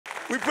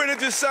We printed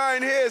this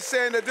sign here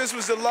saying that this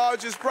was the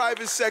largest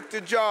private sector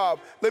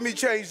job. Let me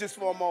change this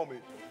for a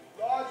moment.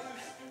 Largest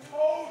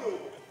total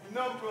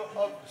number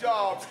of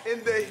jobs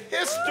in the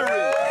history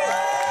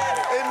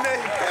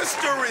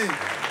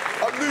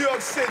of New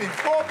York City,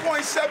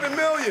 4.7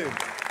 million.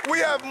 We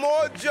have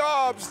more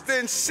jobs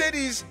than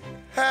cities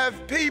have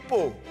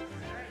people.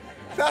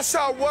 That's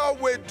how well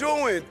we're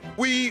doing.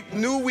 We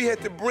knew we had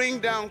to bring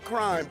down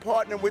crime,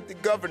 partner with the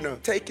governor,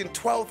 taking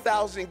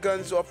 12,000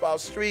 guns off our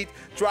street,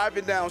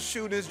 driving down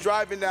shootings,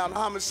 driving down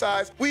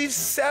homicides. We've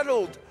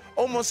settled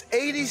almost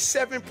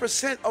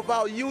 87% of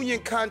our union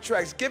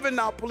contracts, giving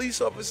our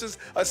police officers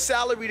a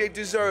salary they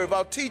deserve,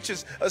 our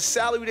teachers a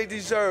salary they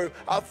deserve,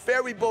 our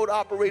ferry boat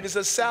operators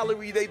a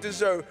salary they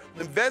deserve.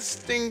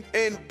 Investing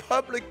in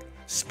public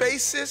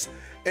spaces,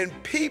 in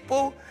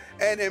people,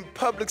 and in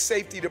public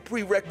safety, the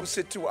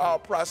prerequisite to our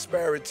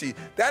prosperity.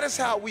 That is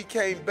how we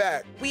came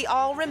back. We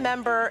all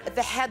remember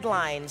the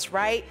headlines,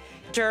 right?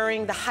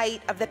 During the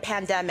height of the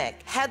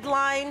pandemic.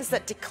 Headlines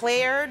that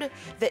declared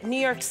that New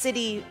York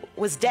City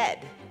was dead,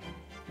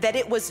 that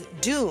it was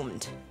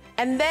doomed.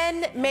 And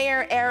then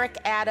Mayor Eric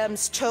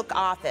Adams took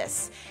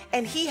office,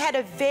 and he had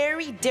a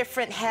very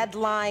different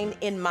headline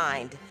in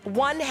mind.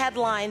 One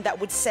headline that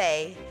would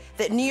say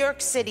that New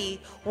York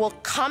City will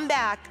come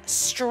back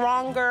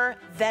stronger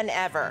than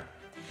ever,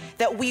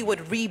 that we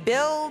would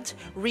rebuild,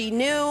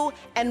 renew,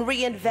 and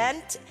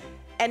reinvent.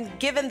 And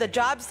given the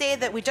jobs day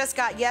that we just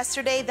got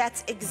yesterday,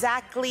 that's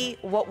exactly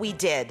what we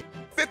did.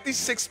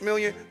 56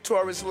 million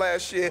tourists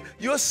last year.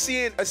 You're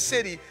seeing a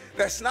city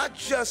that's not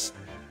just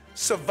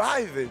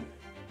surviving,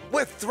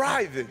 we're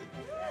thriving.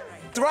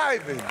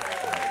 Thriving.